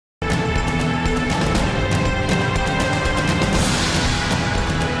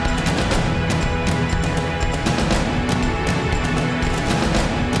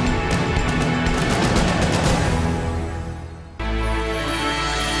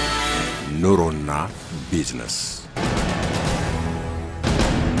ኑሮና ቢዝነስ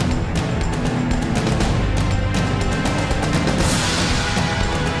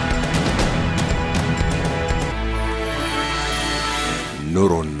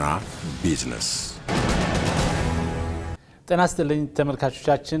ኑሮና ቢዝነስ ጤና ይስጥልኝ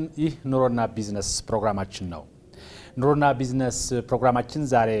ተመልካቾቻችን ይህ ኑሮና ቢዝነስ ፕሮግራማችን ነው ኑሮና ቢዝነስ ፕሮግራማችን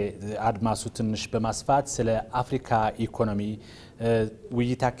ዛሬ አድማሱ ትንሽ በማስፋት ስለ አፍሪካ ኢኮኖሚ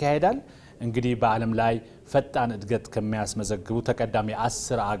ውይይት ያካሂዳል እንግዲህ በአለም ላይ ፈጣን እድገት ከሚያስመዘግቡ ተቀዳሚ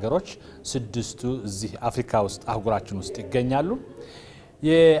 10 ሃገሮች 6ቱ እዚህ አፍሪካ ውስጥ አህጉራችን ውስጥ ይገኛሉ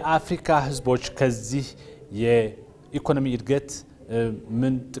የአፍሪካ ህዝቦች ከዚህ የኢኮኖሚ እድገት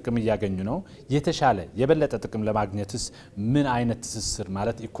ምን ጥቅም ያገኙ ነው የተሻለ የበለጠ ጥቅም ለማግኘትስ ምን አይነት ትስስር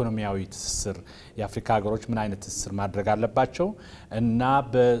ማለት ኢኮኖሚያዊ ትስስር የአፍሪካ ሃገሮች ምን አይነት ትስስር ማድረግ አለባቸው እና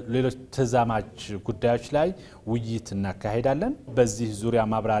በሌሎች ተዛማጅ ጉዳዮች ላይ ውይይት እናካሂዳለን በዚህ ዙሪያ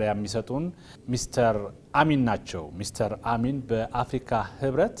ማብራሪያ የሚሰጡን ሚስተር አሚን ናቸው ሚስተር አሚን በአፍሪካ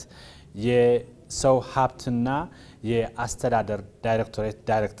ህብረት የሰው ሀብትና የአስተዳደር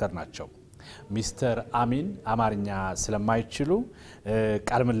ዳይሬክተር ናቸው ሚስተር አሚን አማርኛ ስለማይችሉ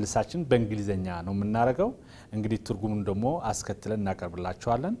ቃል መልሳችን በእንግሊዘኛ ነው የምናረጋው እንግዲህ ትርጉሙን ደግሞ አስከትለን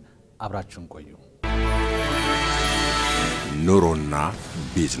እናቀርብላችኋለን አብራችሁን ቆዩ ኑሮና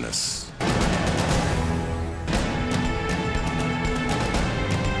ቢዝነስ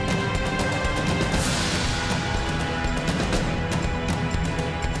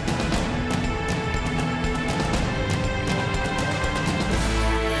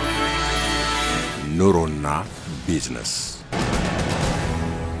ኑሮና ቢዝነስ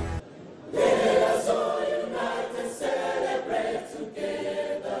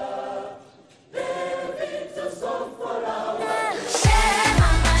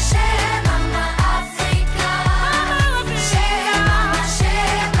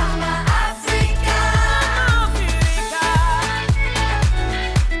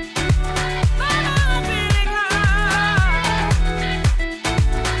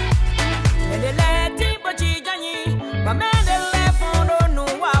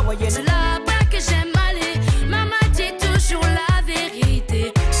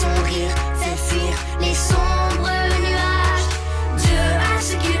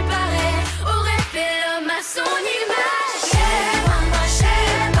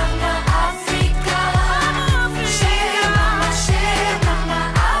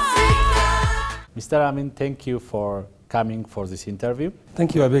Mr. Amin, thank you for coming for this interview.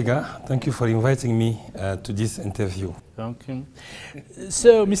 Thank you, Abega. Thank you for inviting me to this interview. Thank you.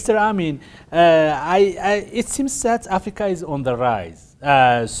 So, Mr. Amin, it seems that Africa is on the rise.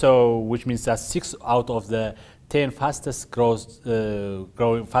 Which means that 6 out of the 10 fastest growing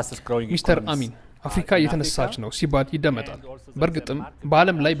Mr. Amin, አፍሪካ እየተነሳች ነው ሲባል ይደመጣል በርግጥም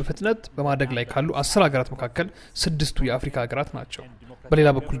በአለም ላይ በፍጥነት በማደግ ላይ ካሉ 10 ሀገራት መካከል 6ቱ የአፍሪካ ሀገራት ናቸው በሌላ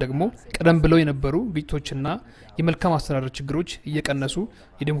በኩል ደግሞ ቀደም ብለው የነበሩ ግጭቶችና የመልካም አስተዳደር ችግሮች እየቀነሱ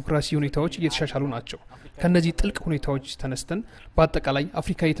የዲሞክራሲ ሁኔታዎች እየተሻሻሉ ናቸው ከነዚህ ጥልቅ ሁኔታዎች ተነስተን በአጠቃላይ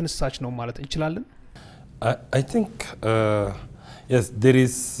አፍሪካ እየተነሳች ነው ማለት እንችላለን I think yes there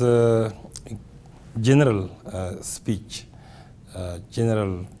is general speech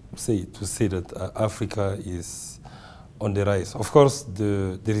general to say that Africa is on the rise. Of course,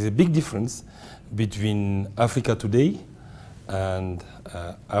 there is a big difference between Africa today and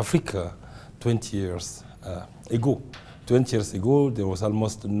Africa 20 years ago. 20 years ago, there was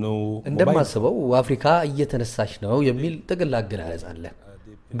almost no እንደማስበው አፍሪካ እየተነሳች ነው የሚል ጥቅል አገላለጽ አለ።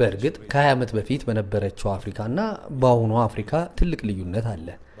 በእርግጥ ከ20 ዓመት በፊት በነበረችው አፍሪካና በአሁኑ አፍሪካ ትልቅ ልዩነት አለ።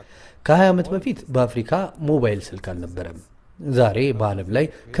 ከ20 ዓመት በፊት በአፍሪካ ሞባይል ስልክ አልነበረም። ዛሬ በአለም ላይ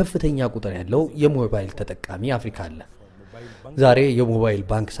ከፍተኛ ቁጥር ያለው የሞባይል ተጠቃሚ አፍሪካ አለ ዛሬ የሞባይል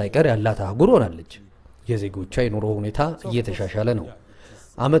ባንክ ሳይቀር ያላት አህጉር ሆናለች የዜጎቿ የኑሮ ሁኔታ እየተሻሻለ ነው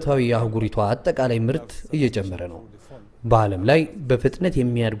አመታዊ የአህጉሪቷ አጠቃላይ ምርት እየጨመረ ነው በአለም ላይ በፍጥነት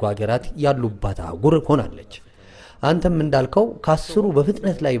የሚያድጉ ሀገራት ያሉባት አህጉር ሆናለች አንተም እንዳልከው ከ10ሩ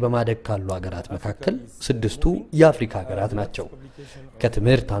በፍጥነት ላይ በማደግ ካሉ ሀገራት መካከል 6ቱ የአፍሪካ ሀገራት ናቸው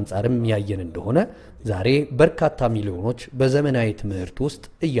ከትምህርት አንፃርም ያየን እንደሆነ ዛሬ በርካታ ሚሊዮኖች በዘመናዊ ትምህርት ውስጥ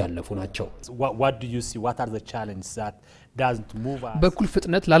እያለፉ ናቸው What do you see what are the challenges that doesn't move us በኩል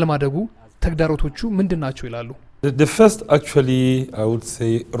ፍጥነት ላለማደጉ ተግዳሮቶቹ ምንድናቸው ይላሉ The first actually I would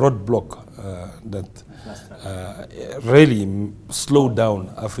say roadblock that really slow down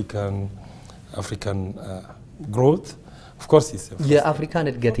African growth of course is የአፍሪካን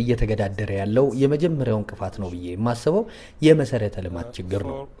እድገት እየተገዳደረ ያለው የመጀመሪያው እንቅፋት ነው ብዬ የማስበው የመሰረተ ልማት ችግር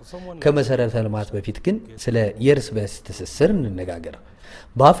ነው ከመሰረተ ልማት በፊት ግን ስለ የእርስ በርስ ትስስር እንነጋገር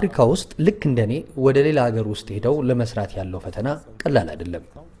በአፍሪካ ውስጥ ልክ እንደኔ ወደ ሌላ ሀገር ውስጥ ሄደው ለመስራት ያለው ፈተና ቀላል አይደለም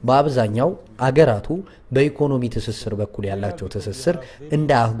በአብዛኛው አገራቱ በኢኮኖሚ ትስስር በኩል ያላቸው ትስስር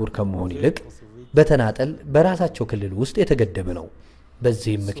እንደ አህጉር ከመሆን ይልቅ በተናጠል በራሳቸው ክልል ውስጥ የተገደበ ነው።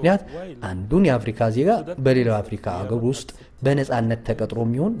 በዚህም ምክንያት አንዱን የአፍሪካ ዜጋ በሌላው አፍሪካ አገር ውስጥ በነጻነት ተቀጥሮ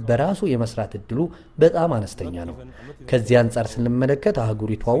የሚሆን በራሱ የመስራት እድሉ በጣም አነስተኛ ነው። ከዚህ አንፃር ስንመለከት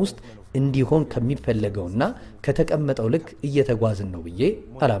አህጉሪቷ ውስጥ እንዲሆን ከሚፈለገውና ከተቀመጠው ልክ እየተጓዝን ነው ብዬ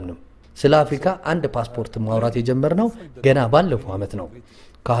አላምንም። ስለ አፍሪካ አንድ ፓስፖርት ማውራት የጀመርነው ገና ባለፈው ዓመት ነው።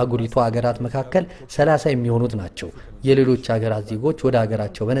 ከአህጉሪቷ አገራት መካከል 30 የሚሆኑት ናቸው የሌሎች አገራት ዜጎች ወደ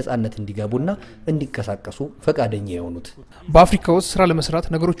አገራቸው በነጻነት እንዲገቡና እንዲከሳቀሱ ፈቃደኛ የሆኑት። በአፍሪካ ውስጥ ስራ ለመስራት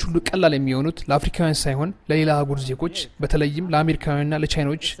ነገሮች ሁሉ ቀላል የሚሆኑት ለአፍሪካውያን ሳይሆን ለሌላ አህጉር ዜጎች በተለይም ለአሜሪካውያንና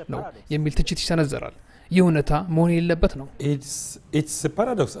ለቻይኖች ነው የሚል ትችት ይሰነዘራል። ይህ እውነታ መሆን የሌለበት ነው። It's a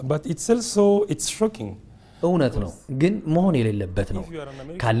paradox, but it's shocking. እውነት ነው ግን መሆን የሌለበት ነው።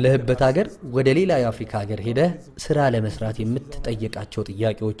 ካለህበት ሀገር ወደ ሌላ የአፍሪካ ሀገር ሄደህ ስራ ለመስራት የምትጠየቃቸው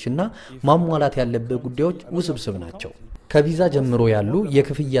ጥያቄዎችና ማሟላት ያለበት ጉዳዮች ውስብስብ ናቸው። ከቪዛ ጀምሮ ያሉ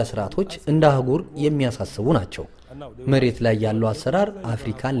የክፍያ ስርዓቶች እንደ አህጉር የሚያሳስቡ ናቸው። መሬት ላይ ያለው አሰራር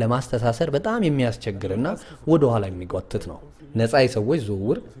አፍሪካን ለማስተሳሰር በጣም የሚያስቸግርና ወደ ኋላ የሚጓትት ነው። ነፃ የሰዎች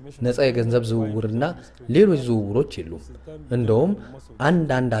ዝውውር፣ ነፃ የገንዘብ ዝውውርና ሌሎች ዝውውሮች የሉም። እንደውም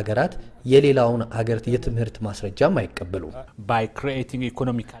አንዳንድ ሀገራት የሌላውን ሀገር የትምህርት ማስረጃም አይቀበሉም።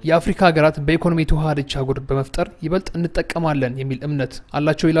 የአፍሪካ ሀገራት በኢኮኖሚ ተዋሃደች አህጉር በመፍጠር ይበልጥ እንጠቀማለን የሚል እምነት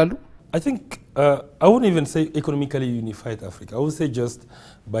አላቸው ይላሉ። I think I wouldn't even say economically unified Africa. I would say just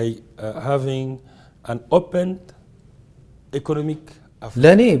by having an open economic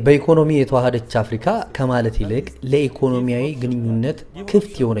ለኔ በኢኮኖሚ የተዋሃደች አፍሪካ ከማለት ይልቅ ለኢኮኖሚያዊ ግንኙነት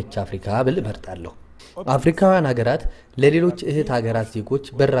ክፍት የሆነች አፍሪካ ብል እመርጣለሁ። አፍሪካውያን ሀገራት ለሌሎች እህት ሀገራት ዜጎች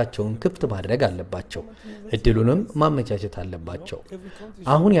በራቸውን ክፍት ማድረግ አለባቸው፣ እድሉንም ማመቻቸት አለባቸው።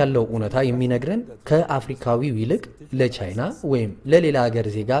 አሁን ያለው እውነታ የሚነግረን ከአፍሪካዊው ይልቅ ለቻይና ወይም ለሌላ ሀገር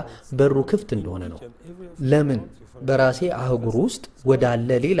ዜጋ በሩ ክፍት እንደሆነ ነው። ለምን በራሴ አህጉር ውስጥ ወዳለ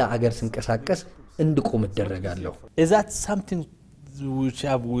ሌላ ሀገር ስንቀሳቀስ እንድቆም እደረጋለሁ? which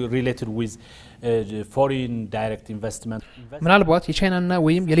have related with foreign direct investment. ምናልባት የቻይናና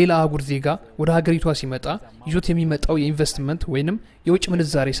ወይም የሌላ አህጉር ዜጋ ወደ ሀገሪቷ ሲመጣ ይዞት የሚመጣው የኢንቨስትመንት ወይንም የውጭ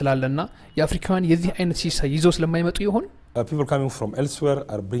ምንዛሬ ስላለና የአፍሪካውያን የዚህ አይነት ሲሳይ ይዘው ስለማይመጡ ይሆን? People coming from elsewhere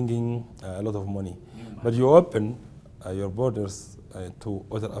are bringing a lot of money, but you open your borders to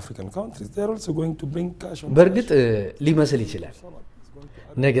other African countries, they are also going to bring cash. በእርግጥ ሊመስል ይችላል።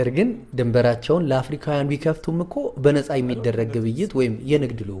 ነገር ግን ድንበራቸውን ለአፍሪካውያን ቢከፍቱም እኮ በነፃ የሚደረግ ግብይት ወይም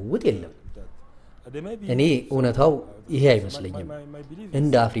የንግድ ልውውጥ የለም። እኔ እውነታው ይሄ አይመስለኝም።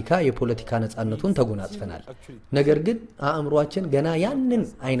 እንደ አፍሪካ የፖለቲካ ነፃነቱን ተጎናጽፈናል። ነገር ግን አእምሯችን ገና ያንን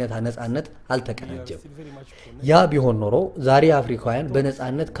አይነት ነፃነት አልተቀናጀም። ያ ቢሆን ኖሮ ዛሬ አፍሪካውያን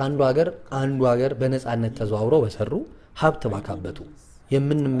በነፃነት አንዱ ሀገር በነፃነት ተዘዋውረው በሰሩ ሀብት ባካበቱ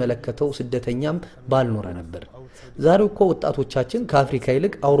የምንመለከተው ስደተኛም ባልኖረ ነበር። ዛሬ እኮ ወጣቶቻችን ከአፍሪካ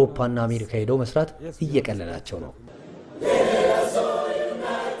ይልቅ አውሮፓና አሜሪካ ሄደው መስራት እየቀለላቸው ነው።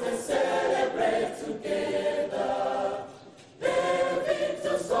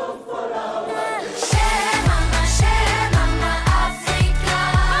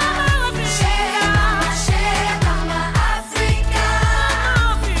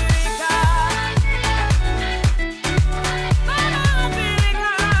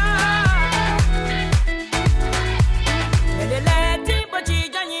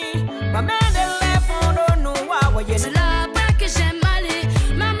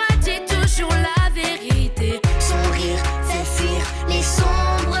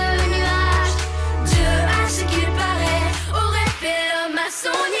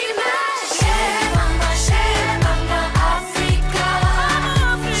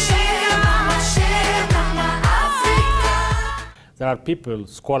 There are people,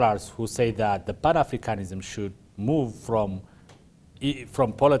 scholars, who say that the Pan-Africanism should move from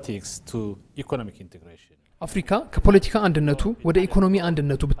politics to economic integration. አፍሪካ ከፖለቲካ አንድነቱ ወደ ኢኮኖሚ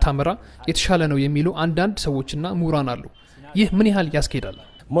አንድነቱ ብታመራ የተሻለ ነው የሚሉ አንዳንድ ሰዎችና ምሁራን አሉ። ይህ ምን ያህል ያስኬዳል?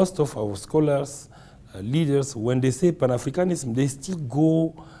 Most of our scholars, leaders, when they say Pan-Africanism, they still go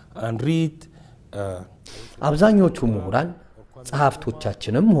and read. አብዛኞቹ ምሁራን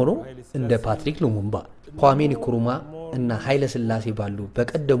ጸሐፍቶቻችንም ሆኖ እንደ ፓትሪክ ሉሙምባ፣ ኳሜ ንክሩማ እና ኃይለ ሥላሴ ባሉ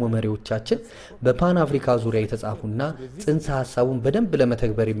በቀደሙ መሪዎቻችን በፓን አፍሪካ ዙሪያ የተጻፉና ጽንሰ ሐሳቡን በደንብ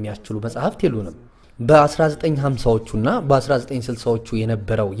ለመተግበር የሚያስችሉ መጽሐፍት የሉንም። በ1950ዎቹና በ1960ዎቹ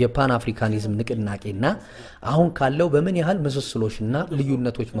የነበረው የፓን አፍሪካኒዝም ንቅናቄና አሁን ካለው በምን ያህል ምስስሎችና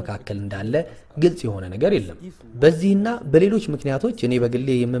ልዩነቶች መካከል እንዳለ ግልጽ የሆነ ነገር የለም። በዚህና በሌሎች ምክንያቶች እኔ በግሌ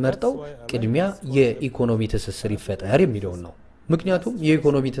የምመርጠው ቅድሚያ የኢኮኖሚ ትስስር ይፈጠር የሚለው ነው። ምክንያቱም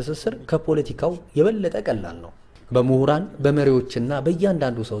የኢኮኖሚ ትስስር ከፖለቲካው የበለጠ ቀላል ነው። በምሁራን በመሪዎችና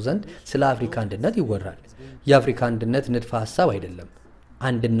በእያንዳንዱ ሰው ዘንድ ስለ አፍሪካ አንድነት ይወራል። የአፍሪካ አንድነት ንድፈ ሐሳብ አይደለም።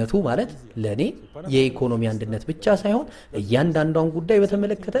 አንድነቱ ማለት ለኔ የኢኮኖሚ አንድነት ብቻ ሳይሆን እያንዳንዷን ጉዳይ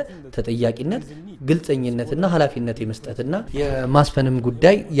በተመለከተ ተጠያቂነት፣ ግልጽኝነትና ኃላፊነት የመስጠትና የማስፈንም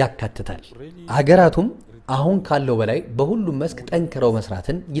ጉዳይ ያካትታል። ሀገራቱም አሁን ካለው በላይ በሁሉም መስክ ጠንክረው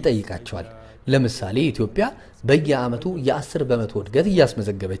መስራትን ይጠይቃቸዋል። ለምሳሌ ኢትዮጵያ በየዓመቱ የ10 በመቶ እድገት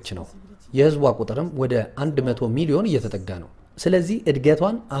እያስመዘገበች ነው። የህዝቧ ቁጥርም ወደ 100 ሚሊዮን እየተጠጋ ነው። ስለዚህ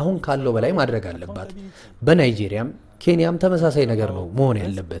እድገቷን አሁን ካለው በላይ ማድረግ አለባት። በናይጄሪያም ኬንያም ተመሳሳይ ነገር ነው መሆን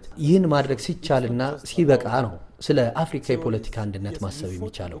ያለበት። ይህን ማድረግ ሲቻልና ሲበቃ ነው ስለ አፍሪካ የፖለቲካ አንድነት ማሰብ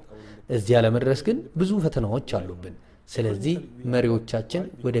የሚቻለው። እዚያ ለመድረስ ግን ብዙ ፈተናዎች አሉብን። ስለዚህ መሪዎቻችን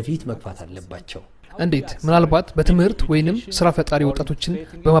ወደፊት መግፋት አለባቸው። እንዴት? ምናልባት በትምህርት ወይንም ስራ ፈጣሪ ወጣቶችን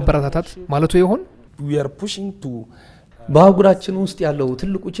በማበረታታት ማለቱ ይሆን? በአህጉራችን ውስጥ ያለው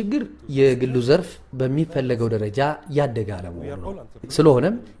ትልቁ ችግር የግሉ ዘርፍ በሚፈለገው ደረጃ ያደገ አለመሆኑ ነው።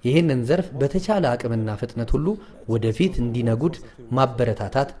 ስለሆነም ይህንን ዘርፍ በተቻለ አቅምና ፍጥነት ሁሉ ወደፊት እንዲነጉድ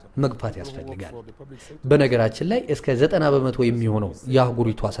ማበረታታት መግፋት ያስፈልጋል። በነገራችን ላይ እስከ 90 በመቶ የሚሆነው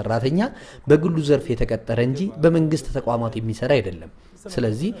የአህጉሪቷ ሰራተኛ በግሉ ዘርፍ የተቀጠረ እንጂ በመንግስት ተቋማት የሚሰራ አይደለም።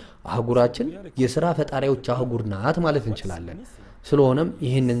 ስለዚህ አህጉራችን የሥራ ፈጣሪዎች አህጉር ናት ማለት እንችላለን። ስለሆነም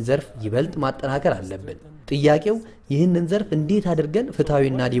ይህንን ዘርፍ ይበልጥ ማጠናከር አለብን። ጥያቄው ይህንን ዘርፍ እንዴት አድርገን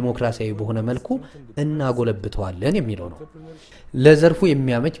ፍትሃዊና ዲሞክራሲያዊ በሆነ መልኩ እናጎለብተዋለን የሚለው ነው። ለዘርፉ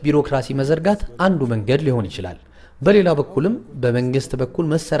የሚያመች ቢሮክራሲ መዘርጋት አንዱ መንገድ ሊሆን ይችላል። በሌላ በኩልም በመንግስት በኩል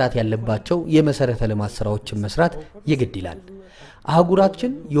መሰራት ያለባቸው የመሰረተ ልማት ስራዎችን መስራት ይግድ ይላል።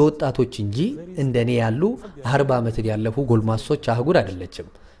 አህጉራችን የወጣቶች እንጂ እንደኔ ያሉ 40 ዓመት ያለፉ ጎልማሶች አህጉር አይደለችም።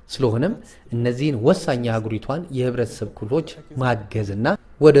 ስለሆነም እነዚህን ወሳኝ አህጉሪቷን የህብረተሰብ ክፍሎች ማገዝና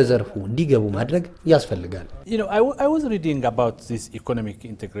ወደ ዘርፉ እንዲገቡ ማድረግ ያስፈልጋል። I was reading about this economic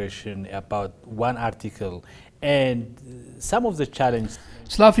integration about one article and some of the challenges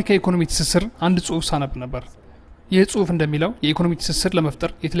ስለ አፍሪካ ኢኮኖሚ ትስስር አንድ ጽሑፍ ሳነብ ነበር። ይህ ጽሑፍ እንደሚለው የኢኮኖሚ ትስስር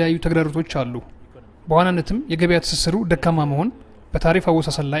ለመፍጠር የተለያዩ ተግዳሮቶች አሉ። በዋናነትም የገበያ ትስስሩ ደካማ መሆን፣ በታሪፍ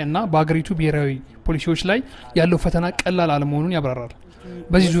አወሳሰል ላይ እና በአገሪቱ ብሔራዊ ፖሊሲዎች ላይ ያለው ፈተና ቀላል አለመሆኑን ያብራራል።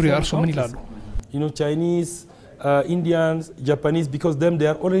 በዚህ ዙሪያ እርሶ ምን ይላሉ? Chinese, Indians, Japanese, because they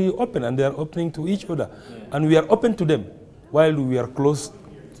are already open and they are opening to each other, and we are open to them while we are close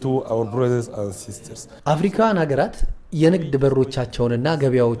to our brothers and sisters. አፍሪካን ሀገራት የንግድ በሮቻቸውንና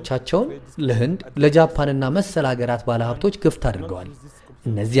ገበያዎቻቸውን ለህንድ፣ ለጃፓንና መሰል ሀገራት ባለሀብቶች ክፍት አድርገዋል።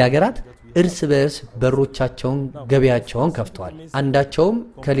 እነዚህ ሀገራት እርስ በርስ በሮቻቸውን ገበያቸውን ከፍተዋል። አንዳቸውም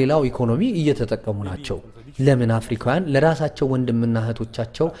ከሌላው ኢኮኖሚ እየተጠቀሙ ናቸው። ለምን አፍሪካውያን ለራሳቸው ወንድምና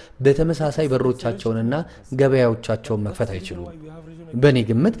እህቶቻቸው በተመሳሳይ በሮቻቸውንና ገበያዎቻቸውን መክፈት አይችሉም? በእኔ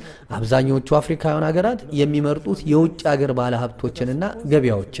ግምት አብዛኞቹ አፍሪካውያን ሀገራት የሚመርጡት የውጭ ሀገር ባለሀብቶችንና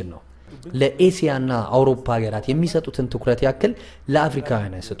ገበያዎችን ነው። ለኤሲያና አውሮፓ ሀገራት የሚሰጡትን ትኩረት ያክል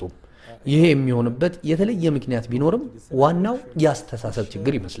ለአፍሪካውያን አይሰጡም። ይሄ የሚሆንበት የተለየ ምክንያት ቢኖርም ዋናው ያስተሳሰብ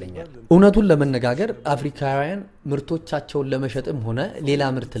ችግር ይመስለኛል። እውነቱን ለመነጋገር አፍሪካውያን ምርቶቻቸውን ለመሸጥም ሆነ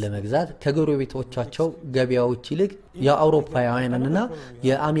ሌላ ምርት ለመግዛት ከጎረቤቶቻቸው ገበያዎች ይልቅ የአውሮፓውያንንና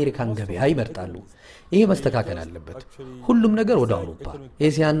የአሜሪካን ገበያ ይመርጣሉ። ይሄ መስተካከል አለበት። ሁሉም ነገር ወደ አውሮፓ፣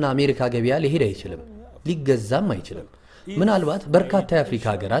 ኤሲያና አሜሪካ ገበያ ሊሄድ አይችልም፣ ሊገዛም አይችልም። ምናልባት በርካታ የአፍሪካ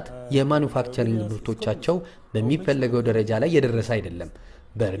ሀገራት የማኑፋክቸሪንግ ምርቶቻቸው በሚፈለገው ደረጃ ላይ የደረሰ አይደለም።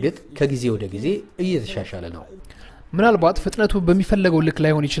 በእርግጥ ከጊዜ ወደ ጊዜ እየተሻሻለ ነው። ምናልባት ፍጥነቱ በሚፈለገው ልክ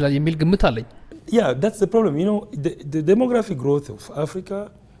ላይሆን ይችላል የሚል ግምት አለኝ። Yeah, that's the problem. The demographic growth of Africa.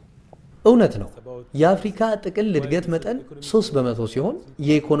 እውነት ነው። የአፍሪካ ጥቅል እድገት መጠን 3 በመቶ ሲሆን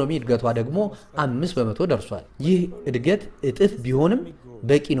የኢኮኖሚ እድገቷ ደግሞ 5 በመቶ ደርሷል። ይህ እድገት እጥፍ ቢሆንም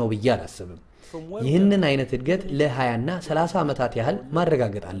በቂ ነው ብዬ አላስብም። ይህንን አይነት እድገት ለ20 እና 30 ዓመታት ያህል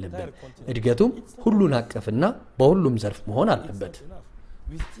ማረጋገጥ አለብን። እድገቱም ሁሉን አቀፍና በሁሉም ዘርፍ መሆን አለበት።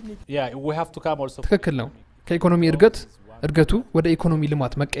 ትክክል ነው። ከኢኮኖሚ እድገቱ ወደ ኢኮኖሚ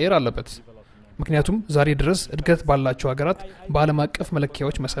ልማት መቀየር አለበት። ምክንያቱም ዛሬ ድረስ እድገት ባላቸው ሀገራት በዓለም አቀፍ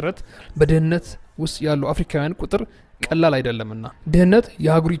መለኪያዎች መሰረት በድህነት ውስጥ ያሉ አፍሪካውያን ቁጥር ቀላል አይደለምና ድህነት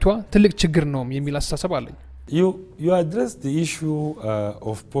የአህጉሪቷ ትልቅ ችግር ነው የሚል አስተሳሰብ አለኝ። You address the issue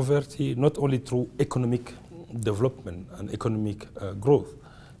of poverty not only through economic development and economic growth.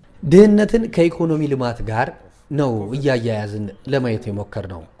 ድህነትን ከኢኮኖሚ ልማት ጋር ነው እያያያዝን ለማየት የሞከር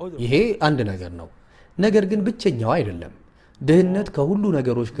ነው። ይሄ አንድ ነገር ነው። ነገር ግን ብቸኛው አይደለም። ድህነት ከሁሉ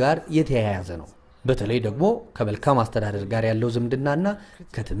ነገሮች ጋር የተያያዘ ነው። በተለይ ደግሞ ከመልካም አስተዳደር ጋር ያለው ዝምድናና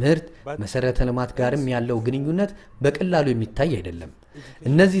ከትምህርት መሰረተ ልማት ጋርም ያለው ግንኙነት በቀላሉ የሚታይ አይደለም።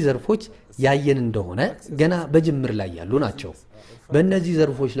 እነዚህ ዘርፎች ያየን እንደሆነ ገና በጅምር ላይ ያሉ ናቸው። በእነዚህ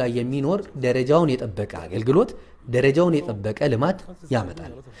ዘርፎች ላይ የሚኖር ደረጃውን የጠበቀ አገልግሎት ደረጃውን የጠበቀ ልማት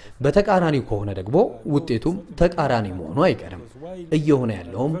ያመጣል። በተቃራኒው ከሆነ ደግሞ ውጤቱም ተቃራኒ መሆኑ አይቀርም። እየሆነ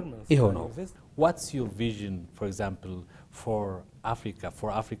ያለውም ይሄው ነው። What's your vision, for example, for Africa, for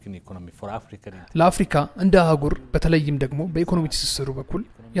African economy, for African? ለአፍሪካ እንደ አህጉር በተለይም ደግሞ በኢኮኖሚ ትስስሩ በኩል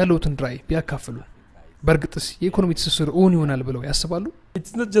ያለውትን ራዕይ ቢያካፍሉ በእርግጥስ የኢኮኖሚ ትስስር እውን ይሆናል ብለው ያስባሉ?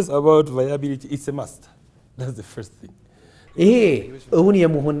 It's not just about viability, it's a must. That's the first thing. ይሄ እውን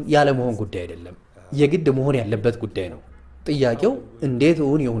የመሆን ያለ መሆን ጉዳይ አይደለም፣ የግድ መሆን ያለበት ጉዳይ ነው። ጥያቄው እንዴት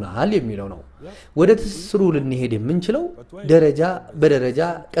እውን ይሆናል የሚለው ነው። ወደ ትስስሩ ልንሄድ የምንችለው ደረጃ በደረጃ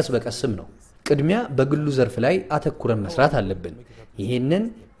ቀስ በቀስም ነው። ቅድሚያ በግሉ ዘርፍ ላይ አተኩረን መስራት አለብን። ይሄንን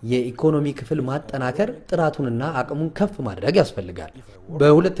የኢኮኖሚ ክፍል ማጠናከር ጥራቱንና አቅሙን ከፍ ማድረግ ያስፈልጋል።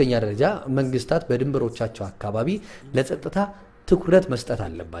 በሁለተኛ ደረጃ መንግስታት በድንበሮቻቸው አካባቢ ለጸጥታ ትኩረት መስጠት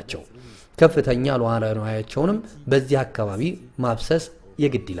አለባቸው። ከፍተኛ ሉዓላዊነታቸውንም በዚህ አካባቢ ማብሰስ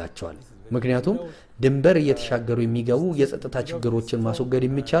የግድ ይላቸዋል። ምክንያቱም ድንበር እየተሻገሩ የሚገቡ የጸጥታ ችግሮችን ማስወገድ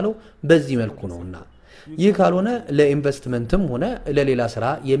የሚቻለው በዚህ መልኩ ነውና ይህ ካልሆነ ለኢንቨስትመንትም ሆነ ለሌላ ስራ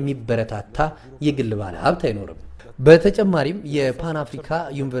የሚበረታታ የግል ባለሀብት አይኖርም። በተጨማሪም የፓን አፍሪካ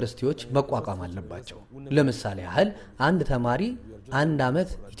ዩኒቨርሲቲዎች መቋቋም አለባቸው። ለምሳሌ ያህል አንድ ተማሪ 1 ዓመት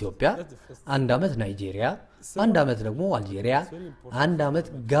ኢትዮጵያ፣ 1 ዓመት ናይጄሪያ፣ 1 ዓመት ደግሞ አልጄሪያ፣ 1 ዓመት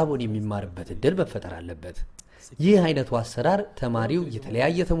ጋቦን የሚማርበት እድል መፈጠር አለበት። ይህ አይነቱ አሰራር ተማሪው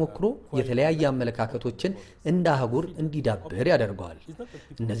የተለያየ ተሞክሮ የተለያየ አመለካከቶችን እንደ አህጉር እንዲዳብር ያደርገዋል።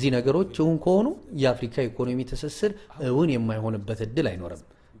 እነዚህ ነገሮች እውን ከሆኑ የአፍሪካ ኢኮኖሚ ትስስር እውን የማይሆንበት እድል አይኖርም።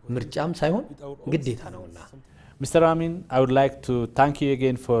 ምርጫም ሳይሆን ግዴታ ነውና። Mr. Amine, I would like to thank you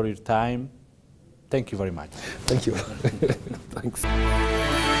again for your time. Thank you very much. Thank you. Thanks.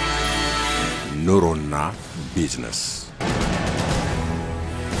 ኑሮና ቢዝነስ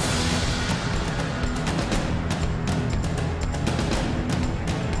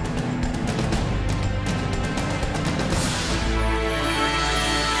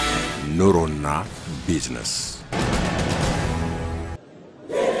ኑሮና ቢዝነስ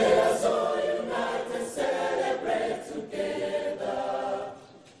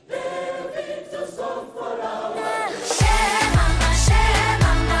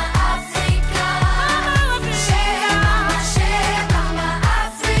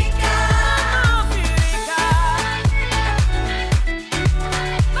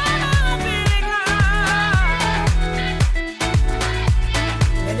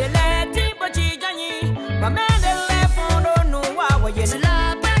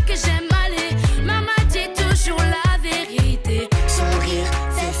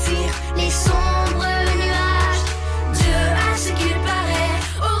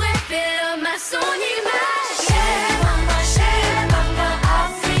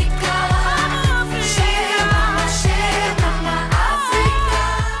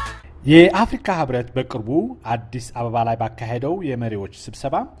የአፍሪካ ህብረት በቅርቡ አዲስ አበባ ላይ ባካሄደው የመሪዎች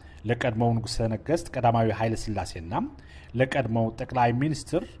ስብሰባ ለቀድሞው ንጉሠ ነገሥት ቀዳማዊ ኃይለ ሥላሴና ለቀድሞው ጠቅላይ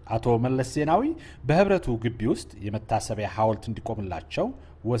ሚኒስትር አቶ መለስ ዜናዊ በህብረቱ ግቢ ውስጥ የመታሰቢያ ሐውልት እንዲቆምላቸው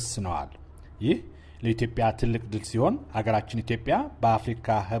ወስነዋል። ይህ ለኢትዮጵያ ትልቅ ድል ሲሆን ሀገራችን ኢትዮጵያ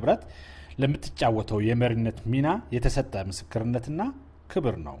በአፍሪካ ህብረት ለምትጫወተው የመሪነት ሚና የተሰጠ ምስክርነትና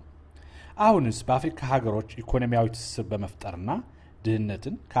ክብር ነው። አሁንስ በአፍሪካ ሀገሮች ኢኮኖሚያዊ ትስስር በመፍጠርና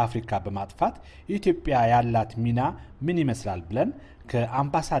ድህነትን ከአፍሪካ በማጥፋት ኢትዮጵያ ያላት ሚና ምን ይመስላል ብለን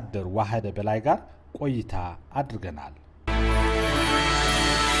ከአምባሳደር ዋህደ በላይ ጋር ቆይታ አድርገናል።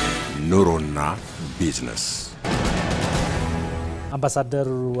 ኑሮና ቢዝነስ አምባሳደር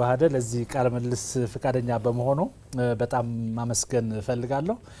ዋህደ ለዚህ ቃለ መልስ ፍቃደኛ በመሆኑ በጣም ማመስገን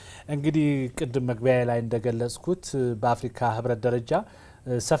ፈልጋለሁ። እንግዲህ ቅድም መግቢያ ላይ እንደገለጽኩት በአፍሪካ ህብረት ደረጃ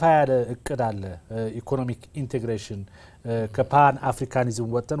ሰፋ ያለ እቅድ አለ። ኢኮኖሚክ ኢንቴግሬሽን ከፓን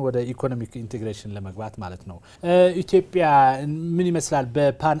አፍሪካኒዝም ወጥተን ወደ ኢኮኖሚክ ኢንቴግሬሽን ለመግባት ማለት ነው። ኢትዮጵያ ምን ይመስላል?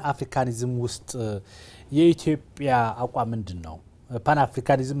 በፓን አፍሪካኒዝም ውስጥ የኢትዮጵያ አቋም ምንድነው? ፓን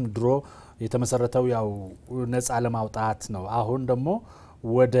አፍሪካኒዝም ድሮ የተመሰረተው ያው ነፃ ለማውጣት ነው። አሁን ደግሞ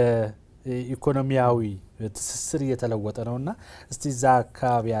ወደ ኢኮኖሚያዊ ትስስር እየተለወጠ ነውና እስቲ እዛ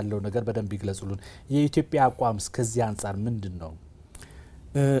አካባቢ ያለው ነገር በደንብ ይግለጹልን። የኢትዮጵያ አቋም እስከዚህ አንፃር ምንድነው?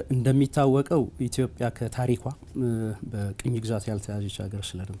 እንደሚታወቀው ኢትዮጵያ ከታሪኳ በቅኝ ግዛት ያልተያዘች ሀገር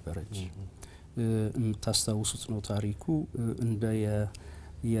ስለነበረች የምታስታውሱት ነው። ታሪኩ እንደ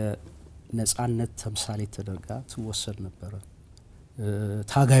የነጻነት ተምሳሌት ተደርጋ ትወሰድ ነበር።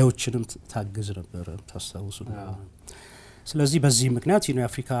 ታጋዮችንም ታግዝ ነበር ታስታውሱ ነው። ስለዚህ በዚህ ምክንያት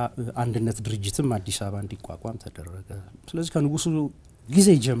የአፍሪካ አንድነት ድርጅትም አዲስ አበባ እንዲቋቋም ተደረገ። ስለዚህ ከንጉሱ ጊዜ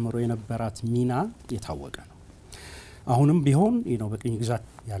ጀምሮ የነበራት ሚና የታወቀ ነው። አሁንም ቢሆን በቅኝ ግዛት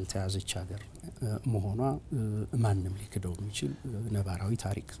ያልተያዘች ሀገር መሆኗ ማንም ሊክደው የሚችል ነባራዊ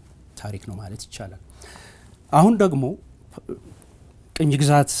ታሪክ ነው ማለት ይቻላል። አሁን ደግሞ ቅኝ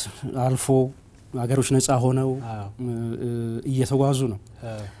ግዛት አልፎ ሃገሮች ነፃ ሆነው እየተጓዙ ነው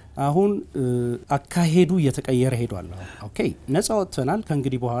አሁን አካሄዱ እየተቀየረ ሄዷል ኦኬ ነፃ ወጥተናል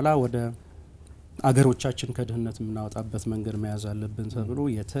ከእንግዲህ በኋላ ወደ አገሮቻችን ከድህነት ምናወጣበት መንገድ መያዝ አለብን ተብሎ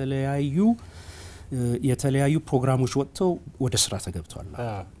የተለያዩ ፕሮግራሞች ወጥተው ወደ ስራ ተገብቷል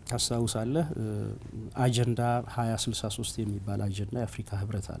ታሳውሳለህ አጀንዳ 2063 የሚባል አጀንዳ የአፍሪካ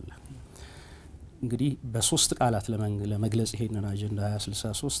ህብረት አለ እንግዲህ በሶስት ቃላት ለመግለጽ ይሄንን አጀንዳ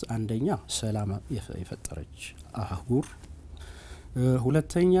 2063 አንደኛ ሰላም የፈጠረች አህጉር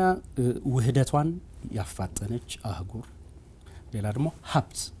ሁለተኛ ውህደቷን ያፋጠነች አህጉር ሌላ ደግሞ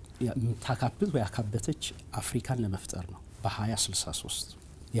ሀብት ታካብት ወይ ያካበተች አፍሪካን ለመፍጠር ነው በ2063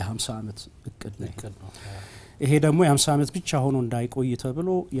 የ50 አመት እቅድ ነው ይሄ ደግሞ የ50 አመት ብቻ ሆኖ እንዳይቆይ ተብሎ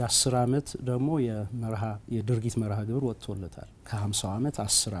የ10 አመት ደግሞ የድርጊት መርሃ ግብር ወጥቶለታል ከ50 አመት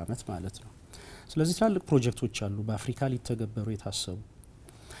 10 አመት ማለት ነው ስለዚህ ትላልቅ ፕሮጀክቶች አሉ በአፍሪካ ሊተገበሩ የታሰቡ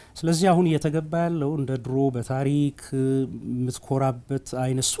ስለዚህ አሁን እየተገባ ያለው እንደ ድሮ በታሪክ ምትኮራበት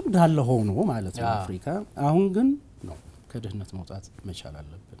አይነሱ እንዳለ ሆኖ ማለት ነው አፍሪካ አሁን ግን ነው ከድህነት መውጣት መቻል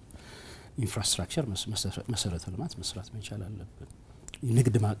አለብን ኢንፍራስትራክቸር መሰረተ ልማት መስራት መቻል አለብን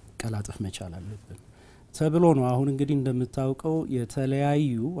ንግድ ማቀላጠፍ መቻል አለብን ተብሎ ነው አሁን እንግዲህ እንደምታውቀው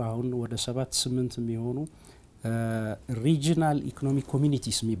የተለያዩ አሁን ወደ 7-8 የሚሆኑ ሪጂናል ኢኮኖሚክ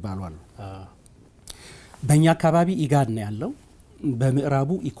ኮሚኒቲስ የሚባሉ አሉ በእኛ አካባቢ ኢጋድ ነው ያለው በምዕራቡ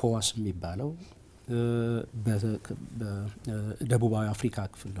ኢኮዋስ የሚባለው በደቡባዊ አፍሪካ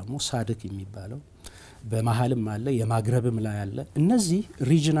ክፍል ደግሞ ሳድክ የሚባለው በመሃልም አለ የማግረብም ላይ አለ እነዚህ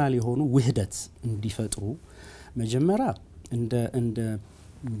ሪጂናል የሆኑ ውህደት እንዲፈጥሩ መጀመሪያ እንደ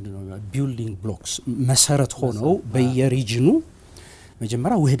ቢልዲንግ ብሎክስ መሰረት ሆነው በየሪጅኑ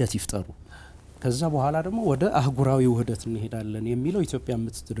መጀመሪያ ውህደት ይፍጠሩ ከዛ በኋላ ደግሞ ወደ አህጉራዊ ውህደት እንሄዳለን የሚለው ኢትዮጵያ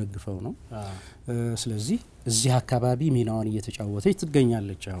የምትደግፈው ነው ስለዚህ እዚህ አካባቢ ሚናዋን እየተጫወተች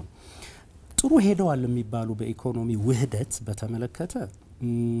ትገኛለች አሁን ጥሩ ሄደዋል የሚባሉ በኢኮኖሚ ውህደት በተመለከተ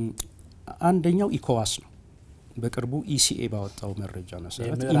አንደኛው ኢኮዋስ ነው በቅርቡ ኢሲኤ ባወጣው መረጃ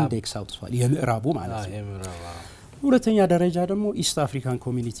መሰረት ኢንዴክስ አውጥቷል የምዕራቡ ማለት ነው ሁለተኛ ደረጃ ደግሞ ኢስት አፍሪካን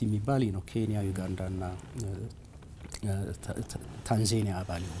ኮሚኒቲ የሚባል ነው ኬንያ ዩጋንዳና ታንዛኒያ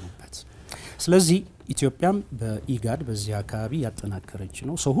አባል የሆኑበት ስለዚህ ኢትዮጵያም በኢጋድ በዚህ አካባቢ ያጠናከረች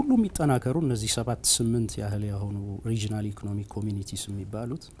ነው ሰው ሁሉ የሚጠናከሩ እነዚህ 7-8 ያህል የሆኑ ሪጂናል ኢኮኖሚክ ኮሚኒቲስ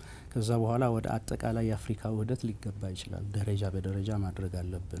የሚባሉት ከዛ በኋላ ወደ አጠቃላይ የአፍሪካ ውህደት ሊገባ ይችላል ደረጃ በደረጃ ማድረግ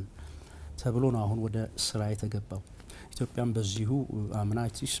አለብን ተብሎ ነው አሁን ወደ ስራ የተገባው ኢትዮጵያም በዚሁ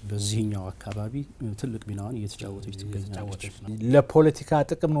አምናቲስ በዚህኛው አካባቢ ትልቅ ሚናዋን እየተጫወተች ትገኛለች ለፖለቲካ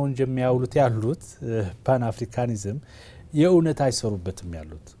ጥቅም ነው እንጂ የሚያውሉት ያሉት ፓን አፍሪካኒዝም የእውነት አይሰሩበትም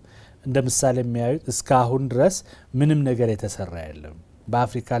ያሉት እንደ ምሳሌ የሚያዩት እስካሁን ድረስ ምንም ነገር የተሰራ የለም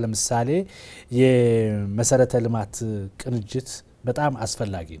በአፍሪካ ለምሳሌ የመሰረተ ልማት ቅንጅት በጣም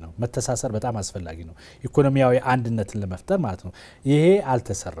አስፈላጊ ነው መተሳሰር በጣም አስፈላጊ ነው ኢኮኖሚያዊ አንድነትን ለመፍጠር ማለት ነው ይሄ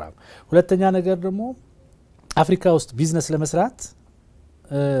አልተሰራም ሁለተኛ ነገር ደግሞ አፍሪካ ውስጥ ቢዝነስ ለመስራት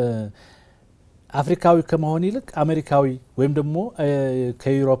አፍሪካዊ ከመሆን ይልቅ አሜሪካዊ ወይም ደግሞ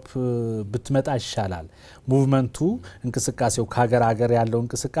ከዩሮፕ ብትመጣ ይሻላል ሙቭመንቱ እንቅስቃሴው ከሀገር ሀገር ያለው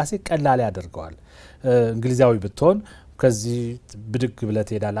እንቅስቃሴ ቀላል ያደርገዋል እንግሊዛዊ ብትሆን ከዚህ ብድግ ብለ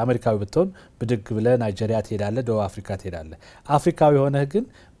ትሄዳለ አሜሪካዊ ብትሆን ብድግ ብለ ናይጄሪያ ትሄዳለ ደቡብ አፍሪካ ትሄዳለ አፍሪካዊ ሆነ ግን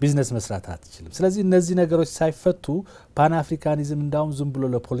ቢዝነስ መስራት አትችልም ስለዚህ እነዚህ ነገሮች ሳይፈቱ ፓን አፍሪካኒዝም እንዳውም ዝም ብሎ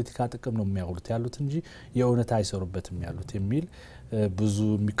ለፖለቲካ ጥቅም ነው የሚያውሉት ያሉት እንጂ የእውነት አይሰሩበትም ያሉት የሚል ብዙ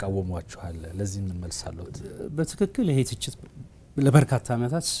የሚቃወሟቸው አለ ለዚህ ምን መልሳለሁት በትክክል ይሄ ትችት ለበርካታ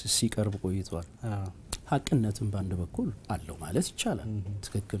አመታት ሲቀርብ ቆይቷል ሀቅነትን ባንድ በኩል አለው ማለት ይቻላል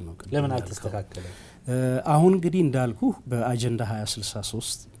ትክክል ነው ለምን አልተስተካከለ አሁን እንግዲህ እንዳልኩ በአጀንዳ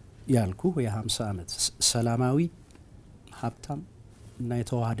 2063 ያልኩ የ50 አመት ሰላማዊ ሀብታም እና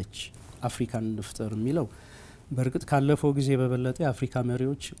የተዋሃደች አፍሪካን እንፍጠር የሚለው በርግጥ ካለፈው ጊዜ በበለጠ አፍሪካ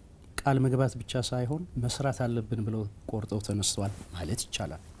መሪዎች ቃል መግባት ብቻ ሳይሆን መስራት አለብን ብለው ቆርጠው ተነስተዋል ማለት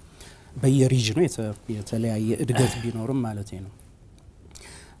ይቻላል በየሪጅኑ የተለያየ እድገት ቢኖርም ማለት ነው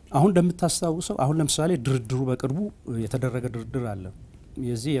አሁን እንደምታስታውሰው አሁን ለምሳሌ ድርድሩ በቅርቡ የተደረገ ድርድር አለ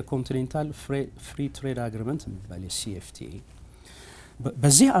የዚህ የኮንቲኔንታል ፍሪ ትሬድ አግሪመንት የሚባል የሲኤፍቲኤ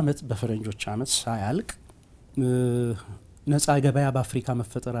በዚህ አመት በፈረንጆች አመት ሳያልቅ ነፃ ገበያ በአፍሪካ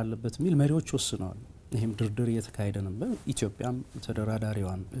መፈጠር አለበት የሚል መሪዎች ወስነዋል ይሄም ድርድር እየተካሄደ ነበር ኢትዮጵያም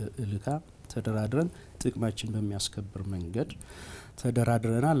ተደራዳሪዋን ልካ ተደራድረን ጥቅማችን በሚያስከብር መንገድ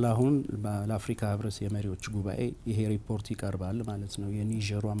ተደራድረናል አሁን ለአፍሪካ ህብረት የመሪዎች ጉባኤ ይሄ ሪፖርት ይቀርባል ማለት ነው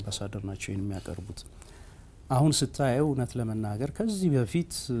የኒጀሩ አምባሳደር ናቸው የሚያቀርቡት አሁን ስታየው እውነት ለመናገር ከዚህ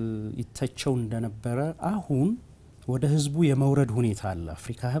በፊት ይተቸው እንደነበረ አሁን ወደ ህዝቡ የመውረድ ሁኔታ አለ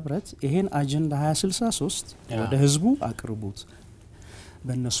አፍሪካ ህብረት ይሄን አጀንዳ 2063 ወደ ህዝቡ አቅርቡት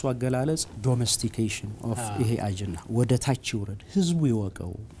በእነሱ አገላለጽ ዶሜስቲኬሽን ኦፍ ይሄ አጀንዳ ወደ ታች ይወረድ ህዝቡ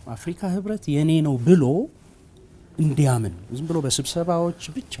ይወቀው አፍሪካ ህብረት የኔ ነው ብሎ እንዲያምን ዝም ብሎ በስብሰባዎች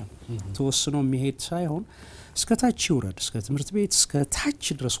ብቻ ተወስኖ የሚሄድ ሳይሆን እስከ ታች ይወረድ እስከ ትምህርት ቤት እስከ ታች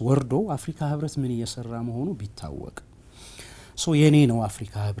ድረስ ወርዶ አፍሪካ ህብረት ምን እየሰራ መሆኑ ቢታወቅ ሶ የኔ ነው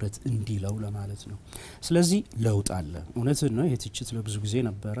አፍሪካ ህብረት እንዲለው ለማለት ነው ስለዚህ ለውጥ አለ እውነት ነው ይሄ ትችት ለብዙ ጊዜ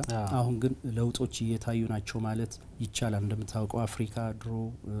ነበር አሁን ግን ለውጦች እየታዩ ናቸው ማለት ይቻላል እንደምታውቀው አፍሪካ ድሮ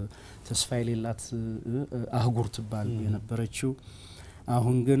ተስፋ የሌላት አህጉር ትባል የነበረችው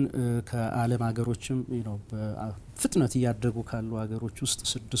አሁን ግን ከዓለም ሀገሮችም በፍጥነት ያደጉ ካሉ ሀገሮች ውስጥ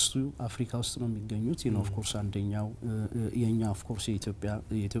ስድስቱ አፍሪካ ውስጥ ነው የሚገኙት ኦፍ ኮርስ አንደኛው የኛ ኦፍ ኮርስ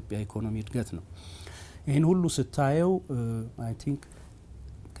የኢትዮጵያ ኢኮኖሚ እድገት ነው ይሄን ሁሉ ስታየው አይ ቲንክ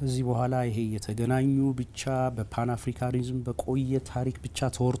ከዚህ በኋላ ይሄ የተገናኙ ብቻ በፓን አፍሪካኒዝም በቆየ ታሪክ ብቻ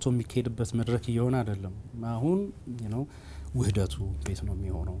ተወርቶ የሚካሄድበት መድረክ እየሆነ አይደለም አሁን ውህደቱ እንዴት ነው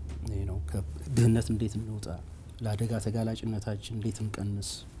የሚሆነው ከድህነት እንዴት እንውጣ ለአደጋ ተጋላጭነታችን እንዴት እንቀንስ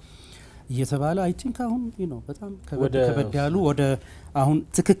እየተባለ አይ ቲንክ አሁን በጣም ከበድ ያሉ ወደ አሁን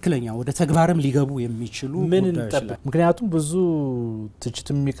ትክክለኛ ወደ ተግባርም ሊገቡ የሚችሉ ምን እንጠብቅ ምክንያቱም ብዙ ትችት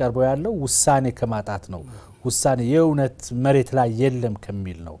የሚቀርበው ያለው ውሳኔ ከማጣት ነው ውሳኔ የእውነት መሬት ላይ የለም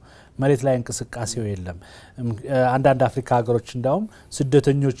ከሚል ነው መሬት ላይ እንቅስቃሴው የለም አንዳንድ አፍሪካ ሀገሮች እንዳውም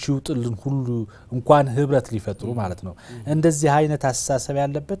ስደተኞች ይውጥልን ሁሉ እንኳን ህብረት ሊፈጥሩ ማለት ነው እንደዚህ አይነት አስተሳሰብ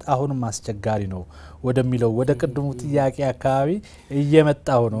ያለበት አሁንም አስቸጋሪ ነው ወደሚለው ወደ ቅድሙ ጥያቄ አካባቢ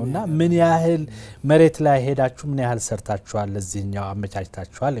እየመጣው ነውና ምን ያህል መሬት ላይ ሄዳችሁ ምን ያህል ሰርታችኋል ለዚህኛው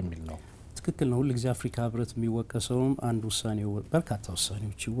አመቻችታችኋል የሚል ነው ትክክል ነው ሁሉ ጊዜ አፍሪካ ህብረት የሚወቀሰውም አንድ ውሳኔ በርካታ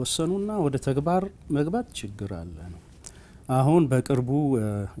ውሳኔዎች ይወሰኑና ወደ ተግባር መግባት ችግር አለ ነው አሁን በቅርቡ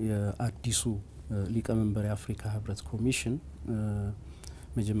የአዲሱ ሊቀመንበር የአፍሪካ ህብረት ኮሚሽን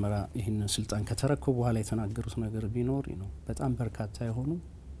መጀመሪያ ይህን ስልጣን ከተረከቡ በኋላ የተናገሩት ነገር ቢኖር በጣም በርካታ የሆኑ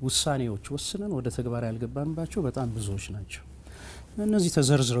ውሳኔዎች ወስነን ወደ ተግባር ያልገባንባቸው በጣም ብዙዎች ናቸው እነዚህ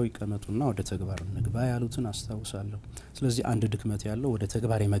ተዘርዝረው ይቀመጡና ወደ ተግባር እንግባ ያሉትን አስተዋውሳለሁ ስለዚህ አንድ ድክመት ያለው ወደ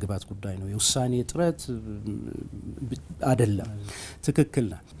ተግባር የመግባት ጉዳይ ነው የውሳኔ ጥረት አይደለም ትክክል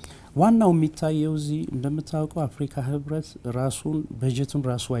ነው ዋናው የሚታየው እዚ እንደምታውቀው አፍሪካ ህብረት ራሱን በጀቱን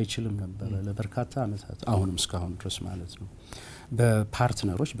ራሱ አይችልም ነበር ለበርካታ አመታት አሁንም እስካሁን ድረስ ማለት ነው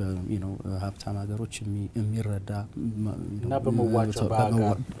በፓርትነሮች ሀብታም ሀገሮች የሚረዳ እና በመዋጮ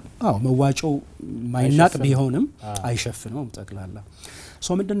መዋጮው ማይናቅ ቢሆንም አይሸፍነውም ጠቅላላ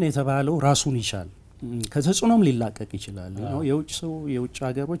ሶ ምንድነው የተባለው ራሱን ይቻል ከተጽኖም ሊላቀቅ ይችላል የውጭ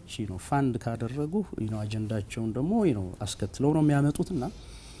ሀገሮች ፋንድ ካደረጉ አጀንዳቸውን ደግሞ አስከትለው ነው የሚያመጡትና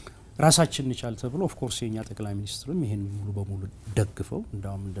ራሳችን እንቻል ተብሎ ኦፍ ኮርስ የኛ ጠቅላይ ሚኒስትርም ይሄን ሙሉ በሙሉ ደግፈው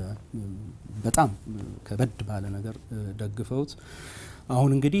እንዳውም በጣም ከበድ ባለ ነገር ደግፈውት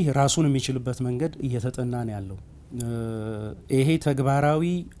አሁን እንግዲህ ራሱን የሚችልበት መንገድ እየተጠና ነው ያለው ይሄ ተግባራዊ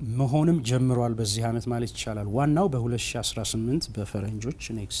መሆንም ጀምሯል በዚህ አመት ማለት ይቻላል ዋናው በ2018 በፈረንጆች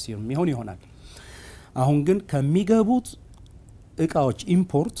ኔክስት ይር የሚሆን ይሆናል አሁን ግን ከሚገቡት እቃዎች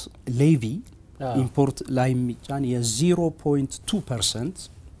ኢምፖርት ሌቪ ኢምፖርት ላይ የሚጫን የ0.2%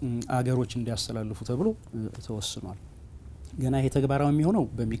 አገሮች እንዲያስተላልፉ ተብሎ ተወስኗል ገና ይሄ ተግባራዊ የሚሆነው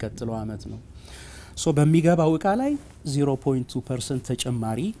በሚቀጥለው አመት ነው ሶ በሚገባው እቃ ላይ 0.2%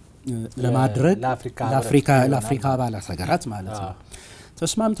 ተጨማሪ ለማድረግ ለአፍሪካ አባላት ሀገራት ማለት ነው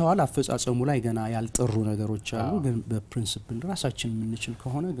ተስማምተዋል አፈጻጸሙ ላይ ገና ያልጠሩ ነገሮች አሉ ግን በፕሪንሲፕል ራሳችን የምንችል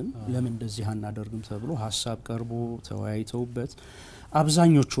ከሆነ ግን ለምን እንደዚህ አናደርግም ተብሎ ሐሳብ ቀርቦ ተወያይተውበት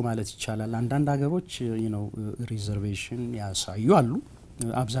አብዛኞቹ ማለት ይቻላል አንዳንድ ሀገሮች ሪዘርቬሽን ያሳዩ አሉ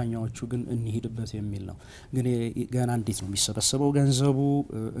አብዛኛዎቹ ግን እንሂድበት የሚል ነው ግን ገና እንዴት ነው የሚሰበሰበው ገንዘቡ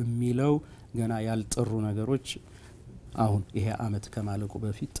የሚለው ገና ያልጠሩ ነገሮች አሁን ይሄ አመት ከማለቁ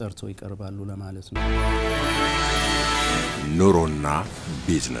በፊት ጠርቶ ይቀርባሉ ለማለት ነው ኑሮና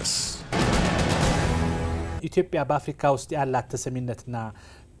ቢዝነስ ኢትዮጵያ በአፍሪካ ውስጥ ያላት ተሰሚነትና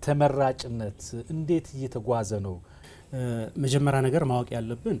ተመራጭነት እንዴት እየተጓዘ ነው መጀመሪያ ነገር ማወቅ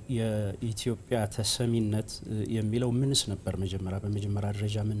ያለብን የኢትዮጵያ ተሰሚነት የሚለው ምንስ ነበር በመጀመሪያ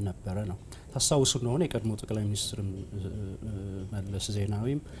ደረጃ ምን ነበር ነው ታሳውሱ ነው የቀድሞ ጠቅላይ ሚኒስትር መለስ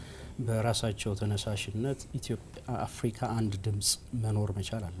ዜናዊም በራሳቸው ተነሳሽነት ኢትዮጵያ አፍሪካ አንድ ድምጽ መኖር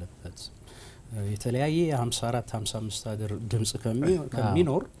መቻል አለበት የተለያየ 54 55 ሀገር ድምጽ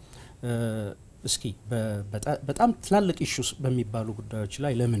ከሚኖር እስኪ በጣም ትላልቅ ኢሹስ በሚባሉ ጉዳዮች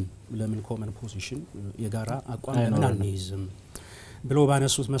ላይ ለምን ኮመን ፖዚሽን የጋራ አቋም ለምን አንይዝም ብሎ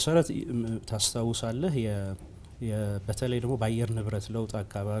ባነሱት መሰረት ታስታውሳለህ በተለይ ደግሞ በአየር ንብረት ለውጥ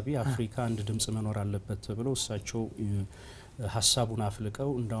አካባቢ አፍሪካ አንድ ድምጽ መኖር አለበት ተብሎ እሳቸው ሐሳቡን አፍልቀው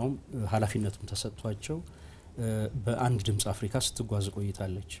እንዳውም ኃላፊነቱን ተሰጥቷቸው በአንድ ድምጽ አፍሪካ ስትጓዝ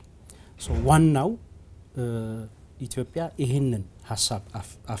ቆይታለች ሶ ዋናው ኢትዮጵያ ይሄንን ሐሳብ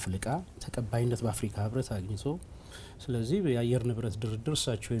አፍልቃ ተቀባይነት በአፍሪካ ህብረት አግኝቶ ስለዚህ የአየር ንብረት ድርድር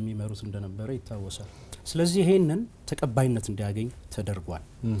እሳቸው የሚመሩት እንደነበረ ይታወሳል ስለዚህ ይሄንን ተቀባይነት እንዲያገኝ ተደርጓል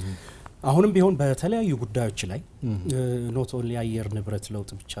አሁንም ቢሆን በተለያዩ ጉዳዮች ላይ ኖት ኦንሊ የአየር ንብረት ለውጥ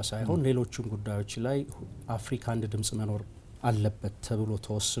ብቻ ሳይሆን ሌሎችም ጉዳዮች ላይ አፍሪካ አንድ ድምጽ መኖር አለበት ተብሎ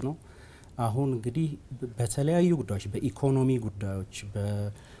ተወስኖ አሁን እንግዲህ በተለያዩ ጉዳዮች በኢኮኖሚ ጉዳዮች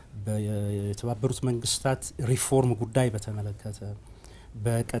በተባበሩት መንግስታት ሪፎርም ጉዳይ በተመለከተ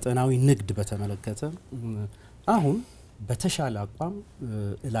በቀጠናዊ ንግድ በተመለከተ አሁን በተሻለ አቋም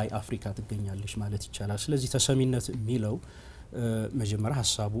ላይ አፍሪካ ትገኛለች ማለት ይቻላል ስለዚህ ተሰሚነት የሚለው መጀመሪያ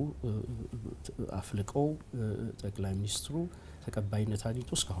ሐሳቡ አፍልቀው ጠቅላይ ሚኒስትሩ ተቀባይነት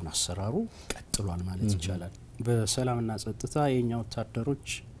አግኝቶ እስካሁን አሰራሩ ቀጥሏል ማለት ይቻላል በሰላምና ጸጥታ የኛ ወታደሮች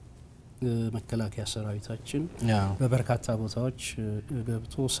መከላከያ ሰራዊታችን በበርካታ ቦታዎች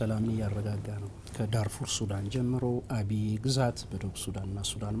ገብቶ ሰላም ያረጋጋ ነው ከዳርፉር ሱዳን ጀምሮ አቢ ግዛት በደቡብ ሱዳንና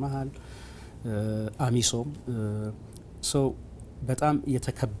ሱዳን መሃል አሚሶም ሶ በጣም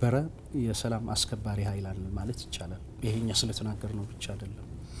የተከበረ የሰላም አስከባሪ ኃይል አለ ማለት ይቻላል ይሄኛ ስለተናገር ነው ብቻ አይደለም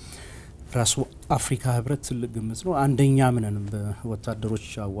ራሱ አፍሪካ ህብረት ትልቅ ግምት ነው አንደኛ ምንንም በወታደሮች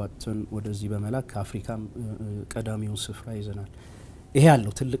አዋጥተን ወደዚህ በመላክ አፍሪካም ቀዳሚውን ስፍራ ይዘናል ይሄ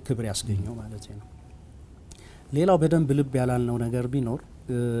ያለው ትልቅ ክብር ያስገኘው ማለት ነው ሌላው በደንብ ልብ ያላልነው ነገር ቢኖር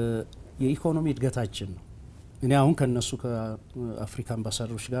የኢኮኖሚ እድገታችን ነው እኔ አሁን ከነሱ ከአፍሪካ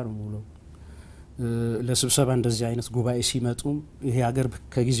አምባሳደሮች ጋር ነው ለስብሰባ እንደዚህ አይነት ጉባኤ ሲመጡ ይሄ ሀገር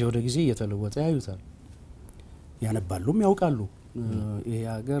ከጊዜ ወደ ጊዜ እየተለወጠ ያዩታል ያነባሉም ያውቃሉ ይሄ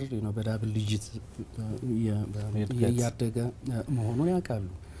ሀገር ነው በዳብል ዲጂት ያያደገ መሆኑን ያውቃሉ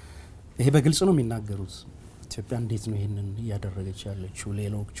ይሄ በግልጽ ነው የሚናገሩት ኢትዮጵያ እንዴት ነው ይሄንን ያደረገች ያለችው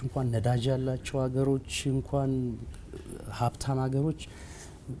ሌሎች እንኳን ነዳጅ ያላቸው ሀገሮች እንኳን ሀብታም ሀገሮች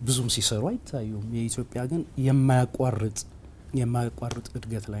ብዙም ሲሰሩ አይታዩም የኢትዮጵያ ግን የማያቋርጥ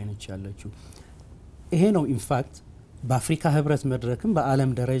እድገት ላይ ነች ያለችው ይሄ ነው ኢንፋክት በአፍሪካ ህብረት መድረክም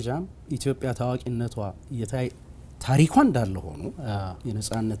በአለም ደረጃም ኢትዮጵያ ታዋቂነቷ ታሪኳ እንዳለ ሆኖ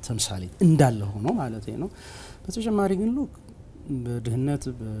የነጻነት ተምሳሌ እንዳለ ሆኖ ማለት ነው በተጨማሪ ግን ሉክ በድህነት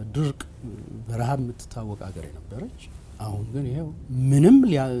በድርቅ በረሃብ የምትታወቅ ሀገር የነበረች አሁን ግን ይሄው ምንም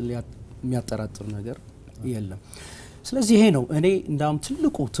የሚያጠራጥር ነገር የለም ስለዚህ ይሄ ነው እኔ እንዳውም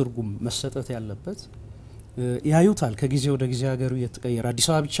ትልቁ ትርጉም መሰጠት ያለበት ያዩታል ከጊዜ ወደ ጊዜ ሀገሩ እየተቀየረ አዲስ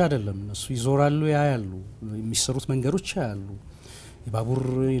አበባ ብቻ አይደለም እነሱ ይዞራሉ ያያሉ የሚሰሩት መንገዶች ያያሉ የባቡር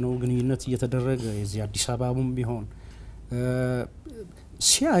ነው ግንኙነት እየተደረገ የዚህ አዲስ አበባም ቢሆን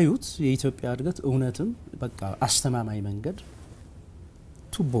ሲያዩት የኢትዮጵያ እድገት እውነትም በቃ አስተማማኝ መንገድ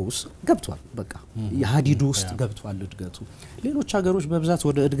ቱቦ ውስጥ ገብቷል በቃ የሀዲዱ ውስጥ ገብቷል እድገቱ ሌሎች ሀገሮች በብዛት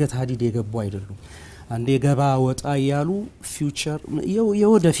ወደ እድገት ሀዲድ የገቡ አይደሉም አንዴ ገባ ወጣ ያሉ ፊውቸር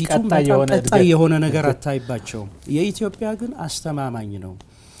የወደፊቱ ቀጣይ የሆነ ነገር አታይባቸው የኢትዮጵያ ግን አስተማማኝ ነው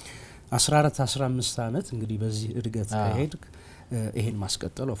 14 15 አመት እንግዲህ በዚህ እድገት ከሄድ ይሄን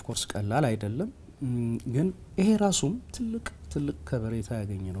ማስቀጠል ኦፍ ኮርስ ቀላል አይደለም ግን ይሄ ራሱም ትልቅ ከበሬታ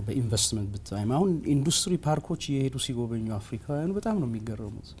ያገኘ ነው በኢንቨስትመንት ብታይም አሁን ኢንዱስትሪ ፓርኮች እየሄዱ ሲጎበኙ አፍሪካውያን በጣም ነው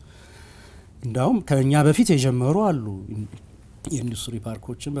የሚገረሙት እንዳውም ከኛ በፊት የጀመሩ አሉ የኢንዱስትሪ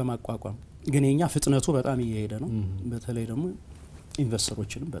ፓርኮችን በማቋቋም ግን የኛ ፍጥነቱ በጣም እየሄደ ነው በተለይ ደግሞ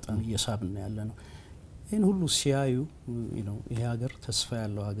ኢንቨስተሮችንም በጣም እየሳብና ያለ ነው ይሄን ሁሉ ሲያዩ ይሄ ሀገር ተስፋ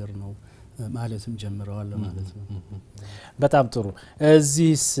ያለው ሀገር ነው ማለትም ጀምረዋል ማለት ነው በጣም ጥሩ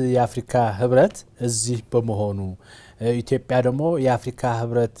እዚህስ የአፍሪካ ህብረት እዚህ በመሆኑ ኢትዮጵያ ደግሞ የአፍሪካ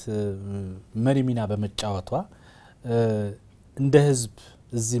ህብረት መሪ ሚና በመጫወቷ እንደ ህዝብ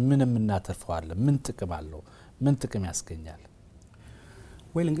እዚህ ምንም እናተርፈዋለን ምን ጥቅም አለው ምን ጥቅም ያስገኛል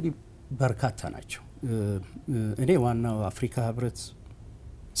ወይ እንግዲህ በርካታ ናቸው እኔ ዋናው አፍሪካ ህብረት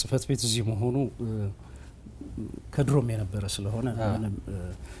ጽፈት ቤት እዚህ መሆኑ ከድሮም የነበረ ስለሆነ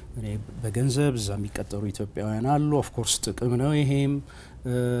እኔ በገንዘብ እዛ የሚቀጠሩ ኢትዮጵያውያን አሉ ኦፍ ኮርስ ጥቅም ነው ይሄም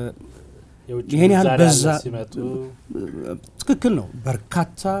ይሄን ያህል በዛ ትክክል ነው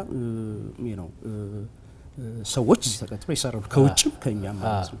በርካታ ሰዎች ተቀጥረው ይሰራሉ ከውጭም ከኛም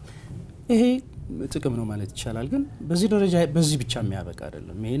ማለት ነው ይሄ ጥቅም ነው ማለት ይቻላል ግን በዚህ ደረጃ በዚህ ብቻ የሚያበቃ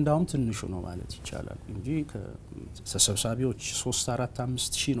አይደለም ይሄ እንዳውም ትንሹ ነው ማለት ይቻላል እንጂ ተሰብሳቢዎች 3 4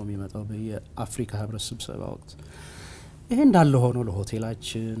 5 ሺህ ነው የሚመጣው በየአፍሪካ ህብረት ስብሰባ ወቅት ይሄ እንዳለ ሆኖ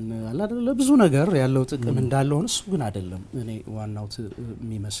ለሆቴላችን አላደለ ብዙ ነገር ያለው ጥቅም እንዳለ ሆኖ እሱ ግን አይደለም እኔ ዋናው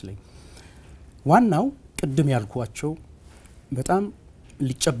የሚመስለኝ ዋናው ቅድም ያልኳቸው በጣም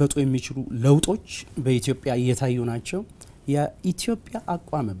ሊጨበጡ የሚችሉ ለውጦች በኢትዮጵያ እየታዩ ናቸው የኢትዮጵያ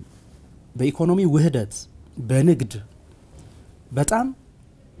አቋምም በኢኮኖሚ ውህደት በንግድ በጣም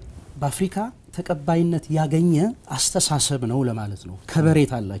በአፍሪካ ተቀባይነት ያገኘ አስተሳሰብ ነው ለማለት ነው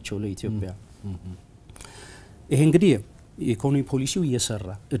ከበሬት አላቸው ለኢትዮጵያ ይሄ እንግዲህ የኢኮኖሚ ፖሊሲው እየሰራ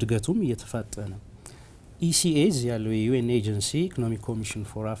እድገቱም እየተፋጠነ ECAs ያለው የዩኤን ኤጀንሲ ኢኮኖሚክ ኮሚሽን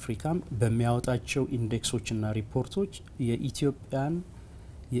ፎር አፍሪካ በሚያወጣቸው ኢንዴክሶችና ሪፖርቶች የኢትዮጵያን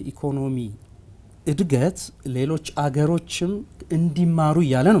የኢኮኖሚ እድገት ሌሎች አገሮችም እንዲማሩ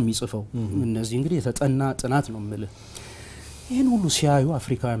ያለ ነው የሚጽፈው እነዚህ እንግዲህ የተጠና ጥናት ነው ማለት ይሄን ሁሉ ሲያዩ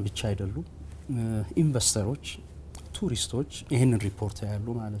አፍሪካውያን ብቻ አይደሉም ኢንቨስተሮች ቱሪስቶች ይሄን ሪፖርት ያያሉ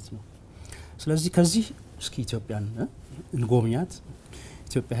ማለት ነው ስለዚህ ከዚህ እስኪ ኢትዮጵያን እንጎብኛት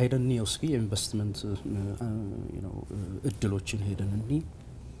ኢትዮጵያ ሄደን ነው እስኪ ኢንቨስትመንት እድሎችን ሄደን እንዲ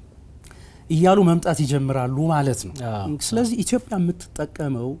ይያሉ መምጣት ይጀምራሉ ማለት ነው ስለዚህ ኢትዮጵያ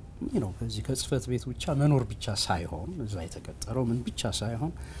የምትጠቀመው ከዚህ ከጽፈት ቤት ብቻ መኖር ብቻ ሳይሆን እዛ የተቀጠረው ምን ብቻ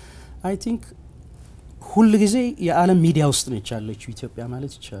ሳይሆን አይ ቲንክ ሁሉ ጊዜ የዓለም ሚዲያ ውስጥ ነች ያለችው ኢትዮጵያ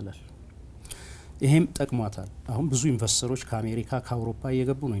ማለት ይቻላል ይሄም ጠቅሟታል አሁን ብዙ ኢንቨስተሮች ከአሜሪካ ከአውሮፓ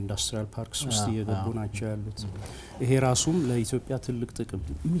እየገቡ ነው ኢንዱስትሪያል ፓርክስ ውስጥ እየገቡ ናቸው ያሉት ይሄ ራሱም ለኢትዮጵያ ትልቅ ጥቅም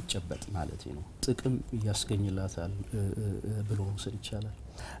የሚጨበጥ ማለት ነው ጥቅም ያስገኝላታል ብሎ መውሰድ ይቻላል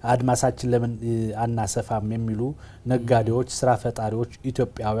አድማሳችን ለምን አናሰፋም የሚሉ ነጋዴዎች ስራ ፈጣሪዎች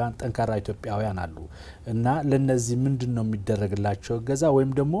ኢትዮጵያውያን ጠንካራ ኢትዮጵያውያን አሉ እና ለነዚህ ምንድነው የሚደረግላቸው ገዛ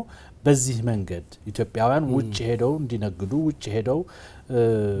ወይም ደግሞ በዚህ መንገድ ኢትዮጵያውያን ውጭ ሄደው እንዲነግዱ ውጭ ሄደው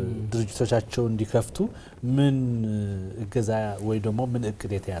ድርጅቶቻቸው እንዲከፍቱ ምን እገዛ ወይ ደግሞ ምን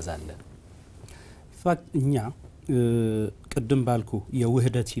እቅድ የተያዛለ ፋክት እኛ ቅድም ባልኩ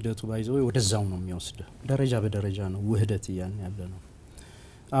የውህደት ሂደቱ ባይዘው ወደዛው ነው የሚወስድ ደረጃ በደረጃ ነው ውህደት ያን ያለ ነው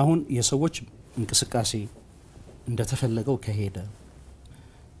አሁን የሰዎች እንቅስቃሴ እንደተፈለገው ከሄደ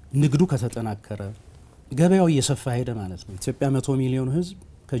ንግዱ ከተጠናከረ ገበያው እየሰፋ ሄደ ማለት ነው ኢትዮጵያ 100 ሚሊዮን ህዝብ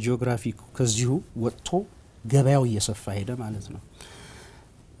ከጂኦግራፊክ ከዚሁ ወጥቶ ገበያው እየሰፋ ሄደ ማለት ነው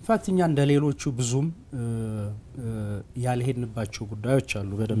ፋክትኛ እንደሌሎቹ ብዙም ያልሄድንባቸው ጉዳዮች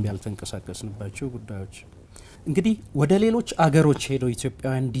አሉ በደንብ ያልተንቀሳቀስንባቸው ጉዳዮች እንግዲህ ወደ ሌሎች አገሮች ሄደው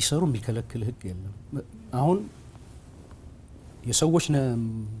ኢትዮጵያውያን እንዲሰሩ የሚከለክል ህግ የለም አሁን የሰዎች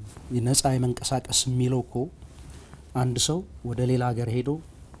ነፃ የመንቀሳቀስ የሚለውኮ አንድ ሰው ወደ ሌላ ሀገር ሄዶ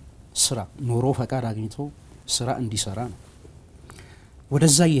ስራ ኑሮ ፈቃድ አግኝቶ ስራ እንዲሰራ ነው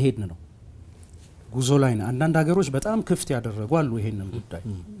ወደዛ እየሄድን ነው ጉዞ ላይ ነው አንዳንድ ሀገሮች በጣም ክፍት ያደረጉ አሉ ይሄንን ጉዳይ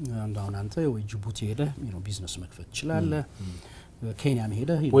አንዳውን አንተ ወይ ጅቡቲ ሄደ ቢዝነስ መክፈት ይችላል ኬንያም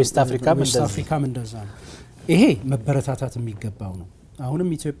ሄደ ዌስት አፍሪካም እንደዛ ነው ይሄ መበረታታት የሚገባው ነው አሁንም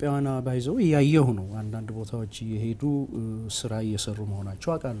ኢትዮጵያውያን ባይዘው ያየው ነው አንዳንድ ቦታዎች እየሄዱ ስራ እየሰሩ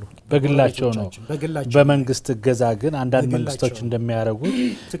መሆናቸው አቃሉ በግላቸው ነው በመንግስት ገዛ ግን አንዳንድ መንግስቶች እንደሚያረጉት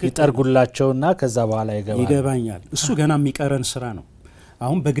ይጠርጉላቸውና ከዛ በኋላ ይገባኛል እሱ ገና የሚቀረን ስራ ነው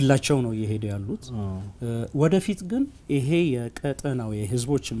አሁን በግላቸው ነው እየሄዱ ያሉት ወደፊት ግን ይሄ የቀጠናው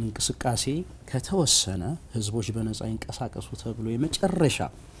የህዝቦች እንቅስቃሴ ከተወሰነ ህዝቦች በነፃ ይንቀሳቀሱ ተብሎ የመጨረሻ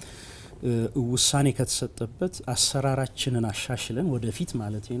ውሳኔ ከተሰጠበት አሰራራችንን አሻሽለን ወደፊት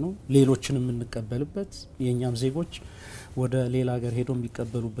ማለት ነው ሌሎችንም እንቀበልበት የኛም ዜጎች ወደ ሌላ ሀገር ሄዶ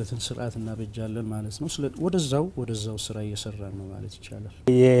የሚቀበሉበትን ስርዓት እናበጃለን ማለት ነው ወደዛው ስራ እየሰራን ነው ማለት ይቻላል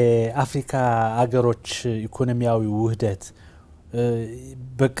የአፍሪካ ሀገሮች ኢኮኖሚያዊ ውህደት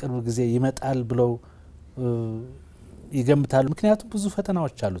በቅርብ ጊዜ ይመጣል ብለው ይገምታሉ ምክንያቱም ብዙ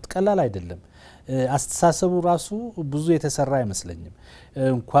ፈተናዎች አሉት ቀላል አይደለም አስተሳሰቡ ራሱ ብዙ የተሰራ አይመስለኝም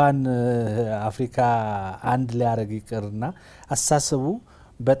እንኳን አፍሪካ አንድ ላይ ያረግ ይቀርና አስተሳሰቡ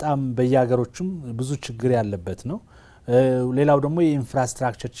በጣም በየሀገሮችም ብዙ ችግር ያለበት ነው ሌላው ደግሞ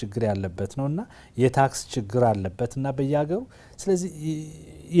የኢንፍራስትራክቸር ችግር ያለበት ነውና የታክስ ችግር አለበትና በየሀገሩ ስለዚህ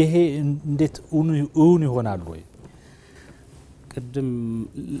ይሄ እንዴት እውን ይሆናል ወይ ቅድም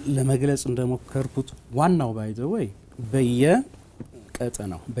ለመግለጽ እንደሞከርኩት ዋናው ባይዘው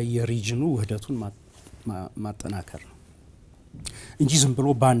በየቀጠናው በየሪጅኑ ውህደቱን ማጠናከር ነው እንጂ ዝም ብሎ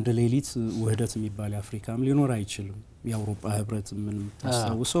ባንድ ሌሊት ውህደት የሚባል አፍሪካም ሊኖር አይችልም የአውሮፓ ህብረት ምን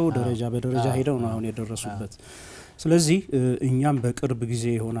ታስታውሰው ደረጃ በደረጃ ሄደው ነው አሁን የደረሱበት ስለዚህ እኛም በቅርብ ጊዜ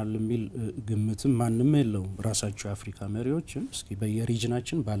ይሆናል የሚል ግምትም ማንንም የለው ራሳቸው አፍሪካ መሪዎችን እስኪ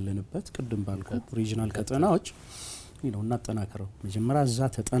በየሪጅናችን ባለንበት ቅድም ባልኩ ሪጅናል ቀጠናዎች እናጠናክረው መጀመሪያ እዛ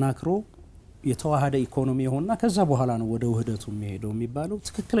ተጠናክሮ የተዋሃደ ኢኮኖሚ ይሆንና ከዛ በኋላ ነው ወደ ውህደቱ የሚሄደው የሚባለው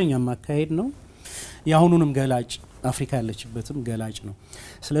ትክክለኛ ማካሄድ ነው ያሁኑንም ገላጭ አፍሪካ ያለችበትም ገላጭ ነው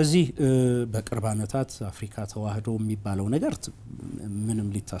ስለዚህ በቅርብ አመታት አፍሪካ ተዋህዶ የሚባለው ነገር ምንም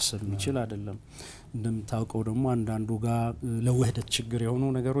ሊታሰብ ይችላል አይደለም እንደምታውቀው ደግሞ አንዳንዱ ጋር ለውህደት ችግር የሆኑ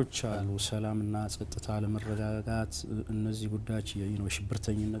ነገሮች አሉ ሰላምና ጸጥታ ለመረጋጋት እነዚህ ጉዳዮች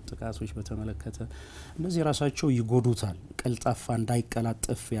ሽብርተኝነት ጥቃቶች በተመለከተ እነዚህ ራሳቸው ይጎዱታል ቀልጣፋ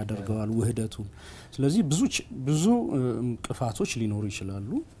እንዳይቀላጠፍ ያደርገዋል ውህደቱን ስለዚህ ብዙ እንቅፋቶች ሊኖሩ ይችላሉ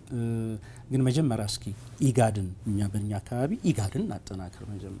ግን መጀመሪያ እስኪ ኢጋድን በእኛ አካባቢ ኢጋድን አጠናክር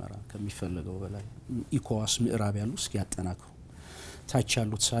መጀመሪያ ከሚፈልገው በላይ ኢኮዋስ ምዕራብ ያሉ እስኪ ያጠናክሩ ታች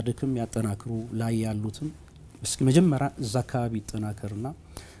ያሉት ሳድክም ያጠናክሩ ላይ ያሉትም እስኪ መጀመሪያ እዛ አካባቢ ይጠናከርና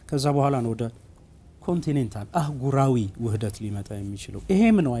ከዛ በኋላ ነው ወደ ኮንቲኔንታል አህጉራዊ ውህደት ሊመጣ የሚችለው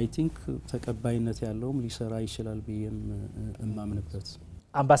ይሄም ነው አይ ቲንክ ተቀባይነት ያለውም ሊሰራ ይችላል ብዬም እማምንበት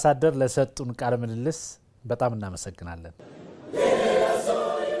አምባሳደር ለሰጡን ቃለ ምልልስ በጣም እናመሰግናለን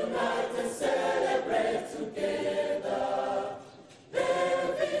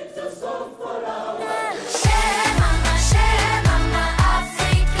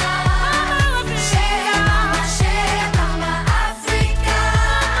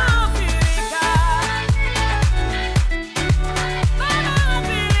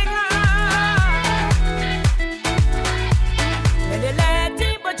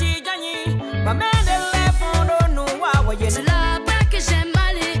C'est là-bas que j'aime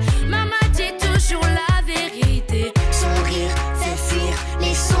aller. Maman dit toujours la vérité. Son rire fait fuir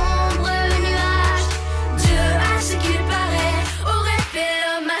les sombres nuages. Dieu, à ce qu'il paraît, aurait fait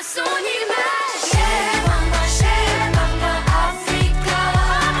l'homme à son image. Chez maman, Africa.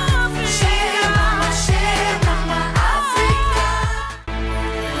 Chez maman, Africa.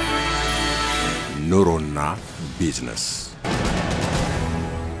 Nuro na business.